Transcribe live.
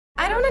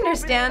don't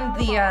understand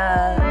the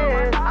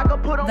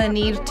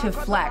need to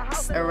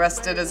flex.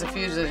 Arrested as a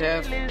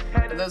fugitive.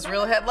 Are those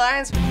real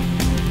headlines?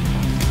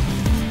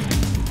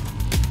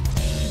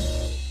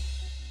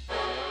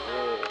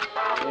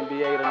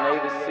 NBA, the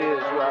Navy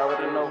SEALs, you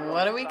already know.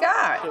 What do we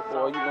got?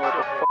 Boy, you know what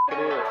the fuck it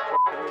is.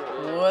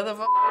 What the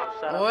fuck?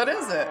 What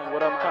is it?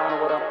 What up,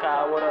 Connor? What up,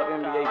 Kyle? What up,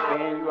 NBA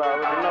Ben? You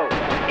already know.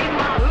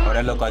 Oh,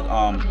 that look like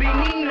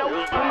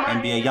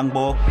NBA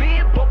YoungBoy.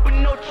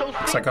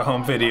 It's like a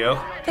home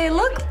video. They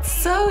look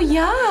so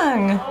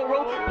young.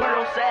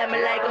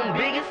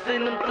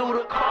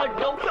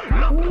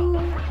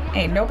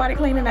 Ain't nobody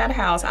cleaning that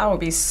house. I would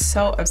be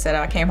so upset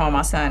if I came home,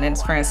 my son and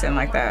his friends sitting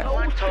like that.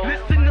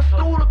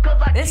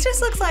 This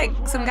just looks like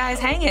some guys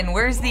hanging.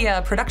 Where's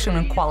the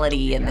production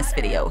quality in this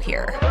video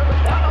here?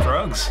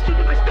 Drugs.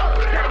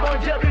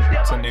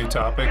 It's a new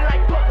topic.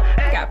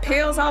 Got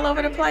pills all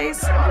over the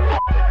place.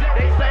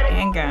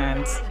 And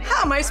guns.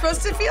 How am I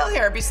supposed to feel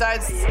here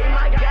besides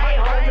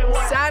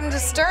sad and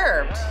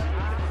disturbed?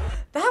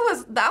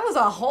 That was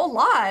a whole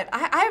lot.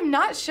 I'm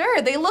not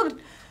sure. They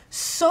looked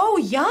so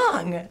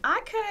young.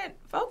 I couldn't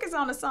focus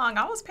on the song.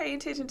 I was paying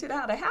attention to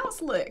how the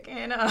house looked.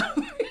 And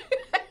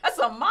as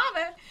a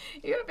mama,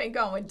 you'd have been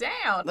going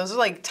down. Those are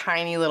like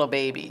tiny little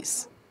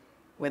babies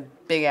with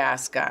big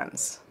ass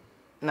guns.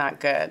 Not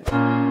good.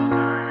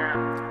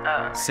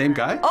 Same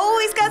guy? Oh,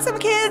 he's got some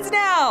kids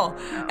now,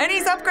 and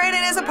he's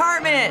upgraded his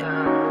apartment.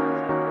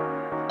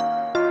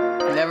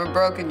 Never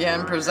Broke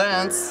Again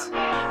presents.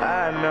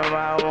 I remember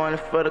I wanted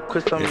for the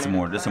crystal. This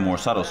is a more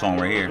subtle song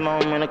right here.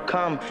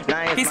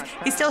 He's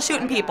still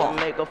shooting people.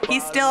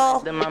 He's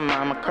still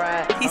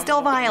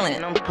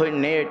violent. I'm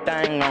putting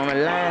everything on the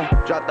line.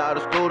 Dropped out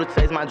of school to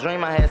chase my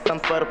dream. I had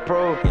something for the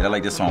proof. Yeah, I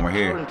like this song right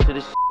here.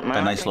 Got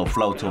a nice little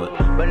flow to it.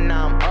 But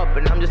now I'm up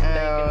and I'm just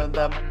oh,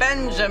 the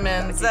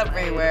Benjamins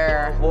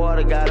everywhere.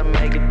 Water gotta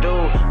make it do.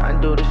 I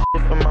do the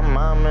shit for my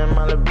mom and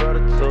my little brother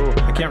too.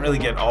 I can't really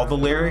get all the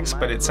lyrics,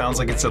 but it sounds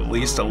like it's at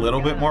least a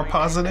little bit more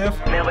positive.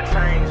 Never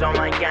change on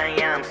my gang,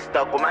 yeah, I'm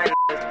stuck with my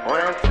niggas.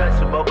 When I'm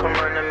touchable, come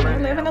run to me.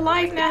 You're living the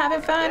life now,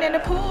 having fun in the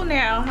pool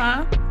now,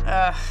 huh?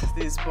 Ugh,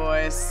 these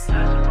boys.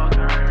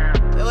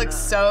 They look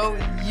so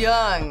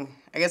young.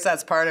 I guess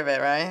that's part of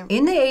it, right?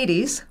 In the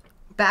 80s,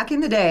 back in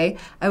the day,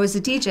 I was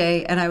a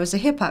DJ and I was a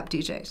hip hop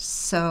DJ,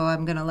 so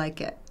I'm gonna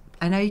like it.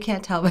 I know you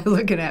can't tell by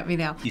looking at me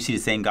now. You see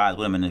the same guys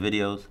with him in the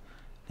videos?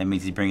 That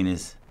means he's bringing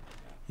his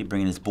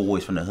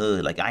boys from the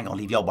hood. Like, I ain't gonna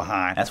leave y'all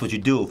behind. That's what you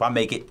do. If I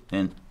make it,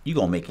 then you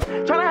gonna make it.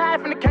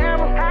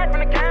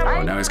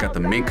 Oh, now he's got the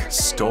mink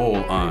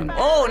stole on.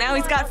 Oh, now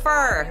he's got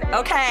fur.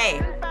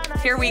 Okay,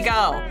 here we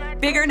go.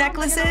 Bigger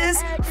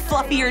necklaces,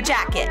 fluffier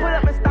jacket.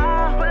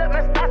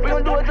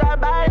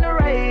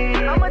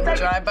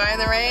 Drive-by in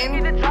the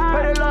rain?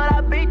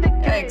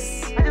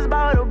 Yikes.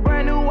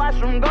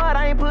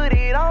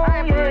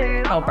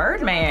 Oh,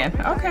 Birdman,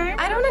 okay.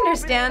 I don't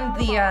understand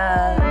the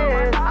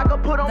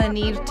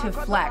need to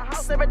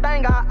flex. He's in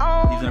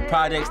the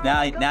projects,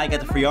 now you got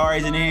the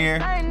Ferraris in here,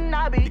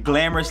 the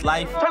glamorous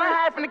life.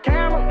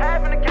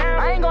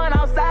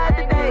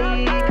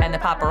 And the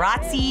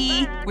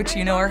paparazzi, which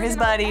you know are his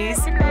buddies.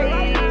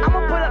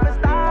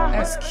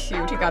 That's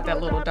cute, he got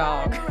that little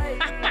dog.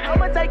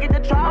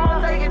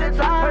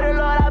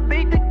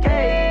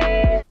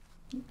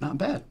 Not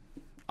bad.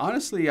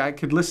 Honestly, I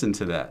could listen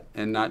to that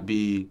and not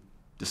be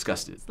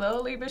disgusted.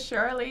 Slowly but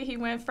surely, he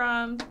went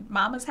from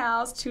mama's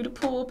house to the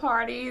pool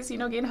parties, you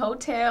know, getting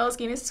hotels,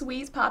 getting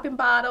suites, popping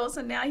bottles,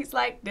 and now he's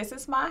like, this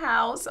is my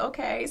house,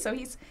 okay, so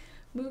he's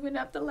moving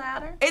up the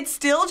ladder. It's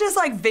still just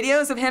like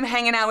videos of him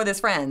hanging out with his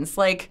friends.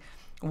 Like,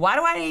 why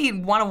do I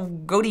want to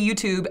go to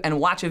YouTube and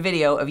watch a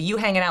video of you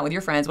hanging out with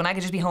your friends when I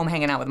could just be home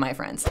hanging out with my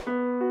friends?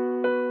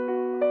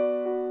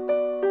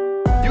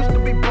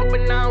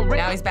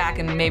 Now he's back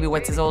in maybe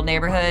what's his old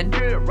neighborhood.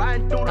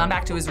 Gone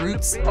back to his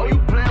roots. The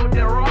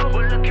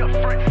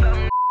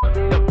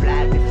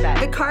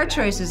car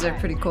choices are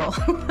pretty cool.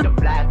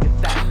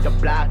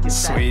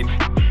 Sweet.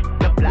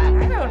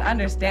 I don't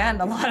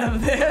understand a lot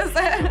of this.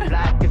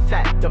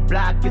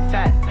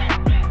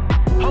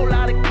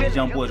 These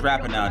young boys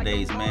rapping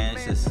nowadays, man.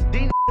 It's just,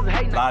 a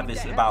lot of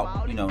it's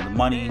about, you know, the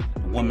money,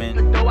 the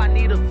women. I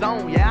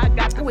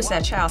wish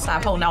that child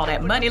stopped holding all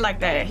that money like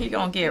that. He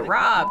gonna get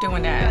robbed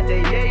doing that.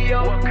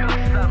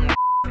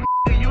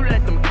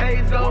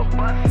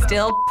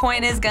 Still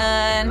pointing his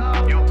gun.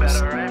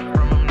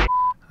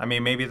 I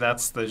mean, maybe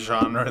that's the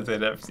genre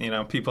that, you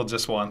know, people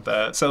just want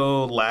that.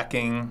 So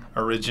lacking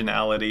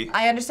originality.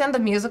 I understand the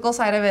musical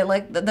side of it,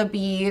 like the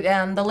beat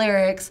and the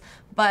lyrics,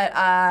 but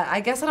I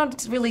guess I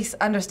don't really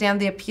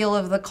understand the appeal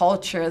of the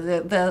culture,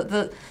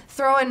 the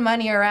throwing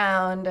money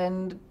around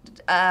and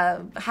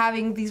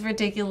having these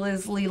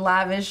ridiculously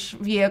lavish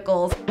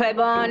vehicles.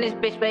 Playboy on this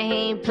bitch, but he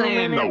ain't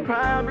playing no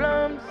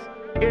problems.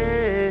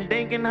 Yeah,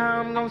 thinking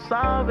how I'm gonna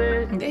solve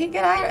it. Did he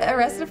get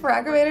arrested for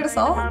aggravated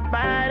assault?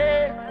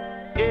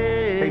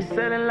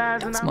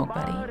 Smoke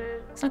buddy.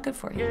 It's not good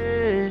for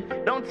you.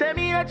 Don't tell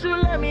me that you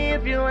love me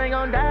if you ain't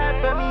gonna die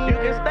for me. You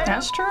can stay.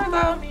 That's true,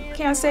 though.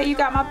 Can't say you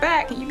got my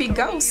back and you be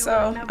ghost,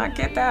 so I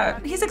get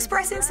that. He's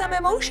expressing some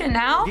emotion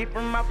now.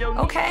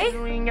 Okay.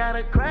 You ain't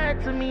gotta cry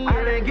to me.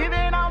 I've been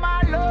giving all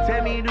my love.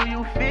 Tell me, do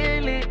you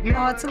feel it?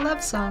 Oh, it's a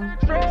love song.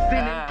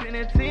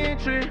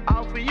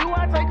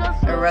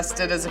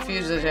 Arrested as a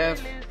fugitive.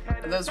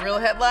 Are those real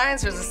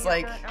headlines, or is this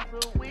like,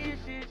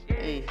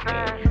 hey?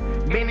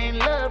 Been in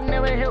love,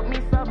 never helped me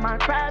solve my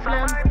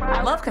problems.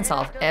 Love can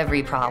solve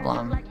every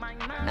problem.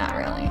 Not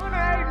really.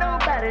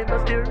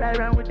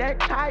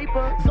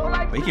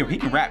 But he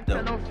can rap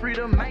though.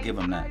 I give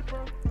him that.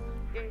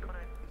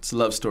 It's a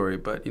love story,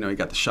 but you know, you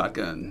got the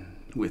shotgun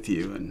with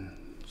you and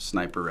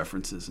sniper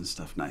references and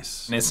stuff.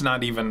 Nice. And it's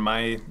not even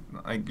my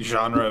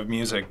genre of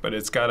music, but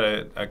it's got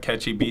a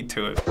catchy beat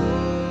to it.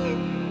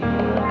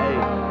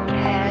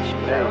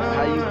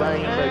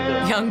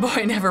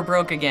 YoungBoy never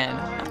broke again.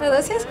 Are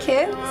those his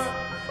kids?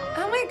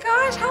 Oh my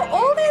gosh, how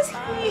old is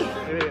he?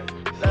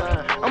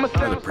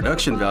 The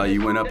production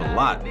value went up a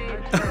lot.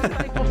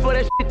 Oh,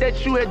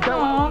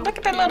 look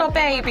at that little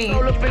baby.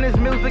 Again,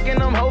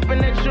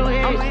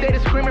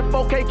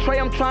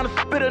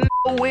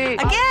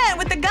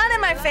 with the gun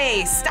in my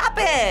face. Stop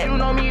it. You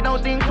know me,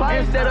 don't think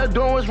twice. Instead of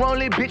doing what's wrong,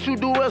 bitch, you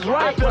do what's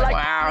right. Feel like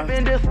Wow.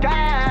 in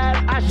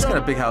disguise. He's got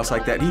a big house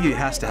like that. He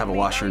has to have a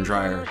washer and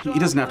dryer. He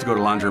doesn't have to go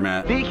to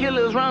laundromat. These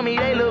killers around me,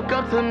 they look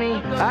up to me.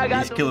 I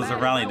got These killers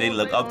around me, they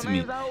look up to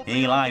me.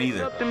 He ain't lying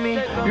either. to me.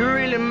 You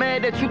really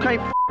mad that you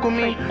can't f with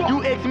me.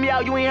 You X me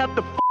out, you ain't have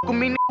to f with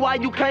me. Why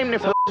you came to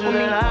f with me?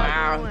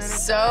 Wow.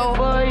 So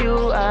For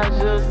you, I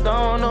just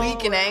don't know.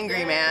 weak and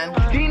angry, man.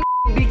 These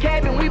be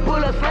capping, we pull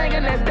up slang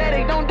and that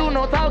static. Don't do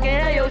no talking,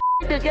 have your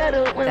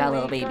together. That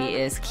little baby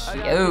is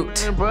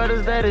cute.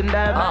 Brothers that didn't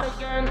die Oh.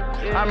 again.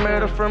 I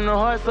murder from the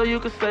heart so you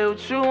can say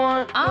what you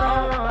want.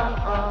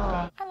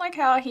 I like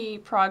how he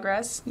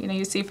progressed. You know,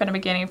 you see from the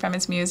beginning from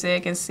his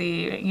music and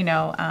see, you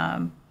know,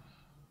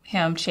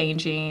 him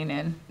changing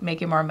and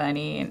making more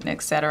money and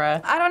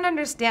etc. I don't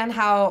understand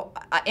how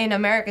in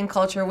American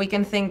culture we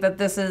can think that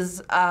this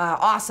is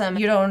awesome.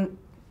 You don't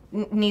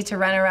need to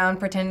run around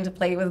pretending to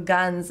play with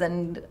guns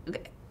and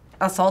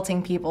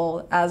assaulting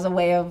people as a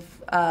way of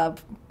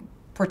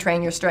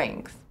portraying your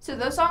strength. So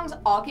those songs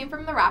all came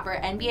from the rapper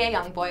NBA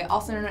YoungBoy,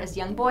 also known as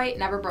YoungBoy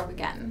Never Broke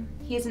Again.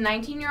 He is a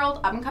 19-year-old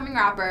up-and-coming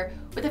rapper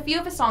with a few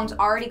of his songs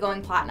already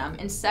going platinum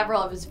and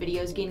several of his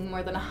videos gaining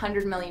more than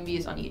 100 million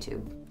views on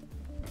YouTube.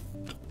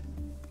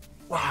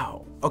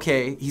 Wow.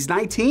 Okay, he's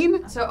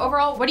 19? So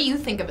overall, what do you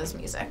think of his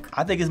music?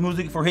 I think his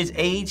music for his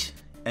age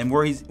and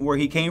where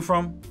he came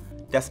from,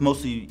 that's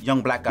mostly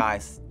young black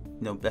guys.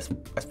 You know, that's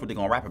what they're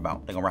gonna rap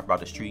about. They're gonna rap about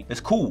the street. It's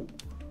cool.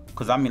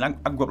 Cause I mean, I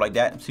grew up like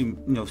that. See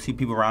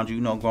people around you,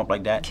 grow up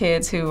like that.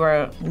 Kids who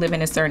are living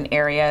in certain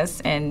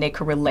areas and they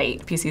could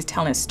relate because he's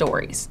telling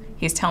stories.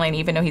 He's telling,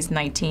 even though he's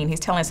 19, he's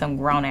telling some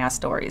grown-ass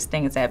stories,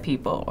 things that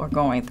people are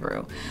going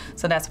through.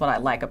 So that's what I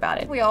like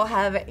about it. We all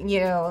have,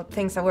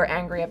 things that we're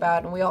angry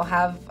about, and we all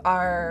have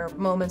our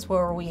moments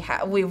where we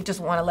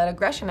just want to let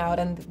aggression out,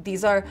 and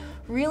these are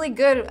really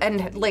good and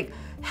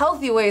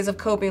healthy ways of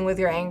coping with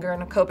your anger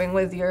and coping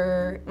with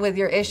your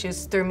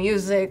issues through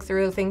music,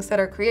 through things that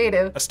are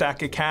creative. A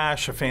stack of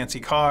cash, a fancy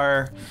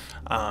car,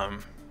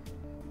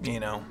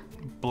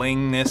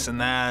 bling this and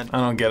that. I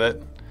don't get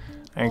it.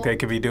 I think they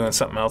could be doing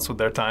something else with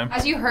their time.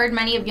 As you heard,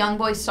 many of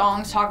YoungBoy's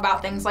songs talk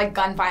about things like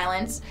gun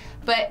violence,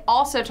 but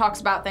also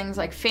talks about things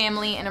like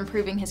family and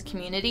improving his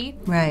community.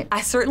 Right.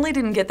 I certainly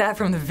didn't get that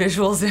from the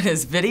visuals in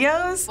his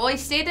videos. Well, he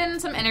stated in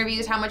some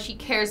interviews how much he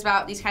cares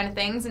about these kind of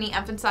things, and he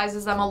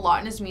emphasizes them a lot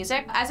in his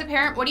music. As a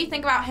parent, what do you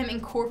think about him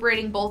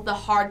incorporating both the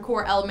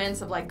hardcore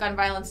elements of gun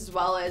violence as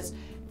well as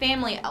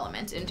family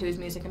element into his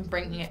music and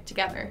bringing it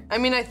together? I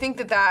mean, I think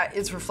that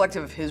is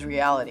reflective of his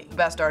reality. The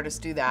best artists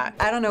do that.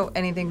 I don't know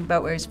anything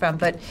about where he's from,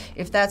 but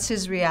if that's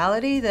his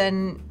reality,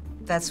 then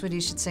that's what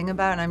he should sing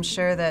about, and I'm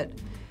sure that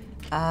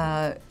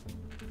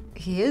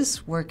he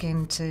is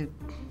working to,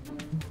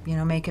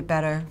 make it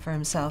better for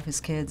himself, his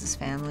kids, his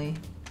family,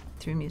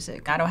 through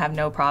music. I don't have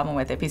no problem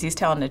with it because he's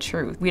telling the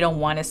truth. We don't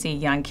want to see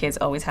young kids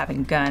always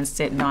having guns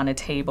sitting on a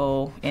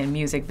table in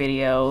music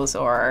videos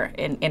or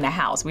in the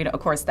house. We don't,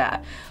 of course,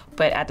 that.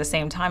 But at the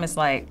same time, it's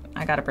like,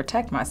 I gotta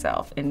protect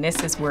myself, and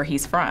this is where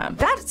he's from.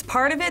 That's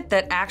part of it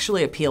that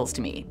actually appeals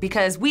to me,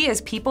 because we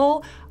as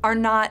people are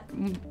not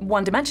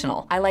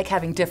one-dimensional. I like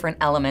having different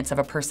elements of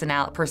a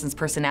person's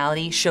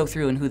personality show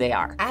through in who they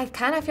are. I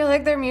kind of feel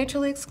like they're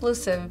mutually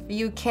exclusive.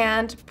 You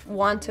can't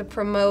want to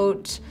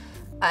promote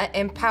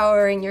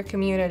empowering your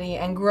community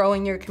and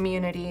growing your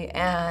community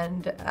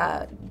and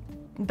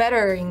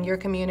bettering your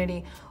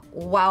community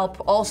while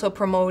also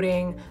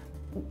promoting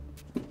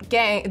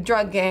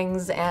drug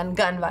gangs and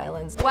gun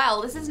violence.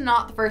 Well, this is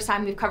not the first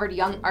time we've covered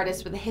young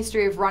artists with a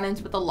history of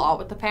run-ins with the law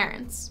with the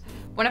parents.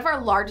 One of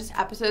our largest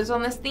episodes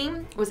on this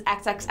theme was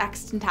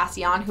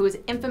XXXTentacion, who was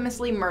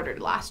infamously murdered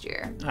last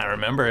year. I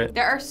remember it.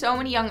 There are so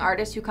many young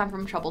artists who come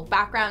from troubled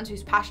backgrounds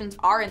whose passions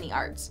are in the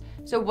arts.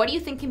 So what do you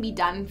think can be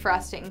done for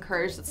us to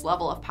encourage this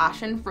level of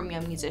passion from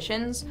young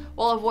musicians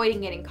while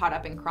avoiding getting caught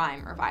up in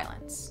crime or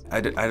violence? I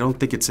don't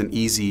think it's an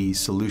easy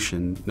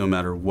solution no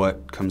matter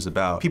what comes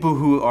about. People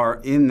who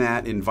are in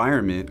that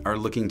environment are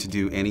looking to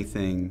do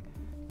anything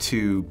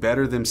to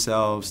better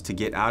themselves, to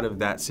get out of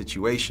that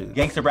situation.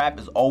 Gangster rap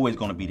is always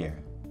gonna be there,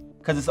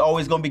 because it's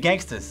always gonna be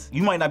gangsters.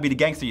 You might not be the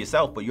gangster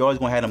yourself, but you're always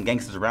gonna have them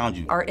gangsters around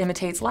you. Art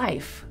imitates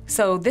life.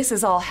 So this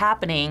is all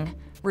happening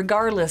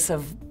regardless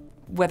of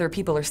whether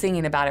people are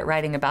singing about it,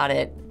 writing about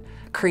it,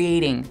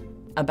 creating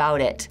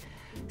about it.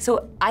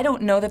 So I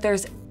don't know that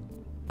there's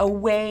a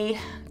way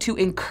to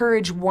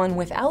encourage one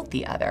without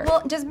the other.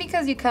 Well, just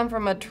because you come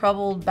from a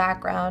troubled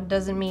background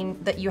doesn't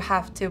mean that you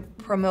have to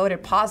promote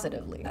it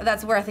positively.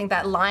 That's where I think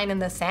that line in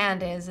the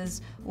sand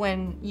is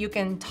when you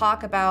can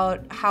talk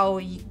about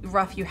how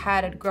rough you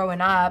had it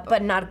growing up,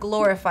 but not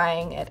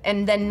glorifying it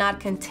and then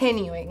not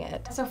continuing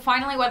it. So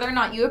finally, whether or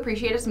not you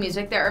appreciate his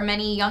music, there are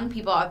many young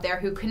people out there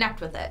who connect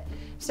with it.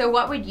 So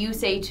what would you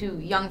say to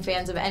young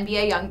fans of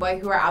NBA YoungBoy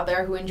who are out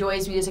there who enjoy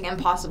his music and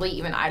possibly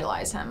even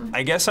idolize him?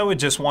 I guess I would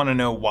just want to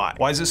know why.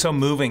 Why is it so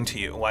moving to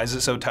you? Why is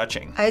it so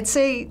touching? I'd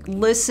say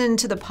listen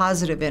to the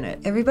positive in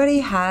it. Everybody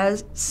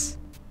has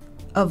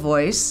a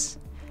voice,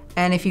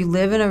 and if you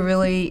live in a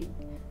really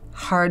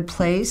hard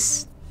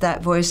place,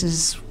 that voice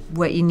is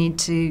what you need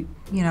to,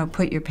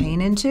 put your pain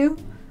into.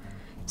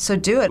 So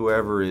do it.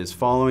 Whoever is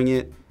following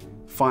it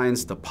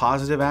finds the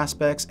positive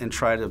aspects and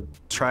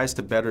tries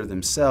to better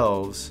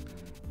themselves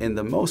in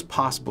the most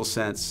possible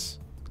sense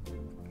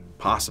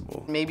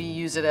possible. Maybe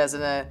use it as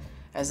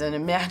an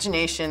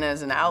imagination,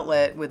 as an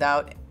outlet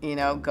without,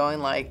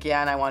 going like,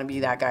 yeah, and I want to be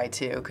that guy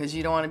too, because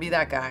you don't want to be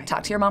that guy.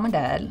 Talk to your mom and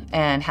dad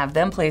and have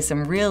them play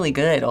some really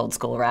good old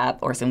school rap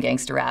or some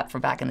gangster rap from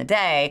back in the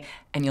day,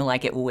 and you'll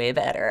like it way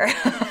better.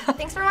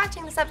 Thanks for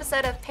watching this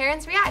episode of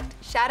Parents React.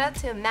 Shout out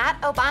to Matt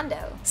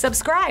Obando.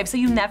 Subscribe so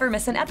you never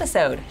miss an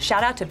episode.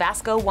 Shout out to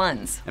Basco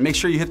Ones. And make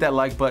sure you hit that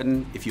like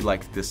button if you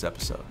liked this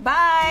episode.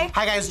 Bye.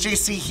 Hi guys,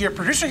 JC here,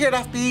 producer here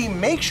at FB.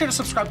 Make sure to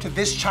subscribe to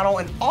this channel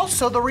and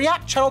also the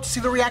React channel to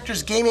see the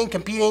reactors gaming,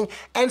 competing,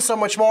 and so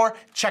much more.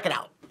 Check it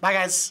out. Bye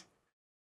guys.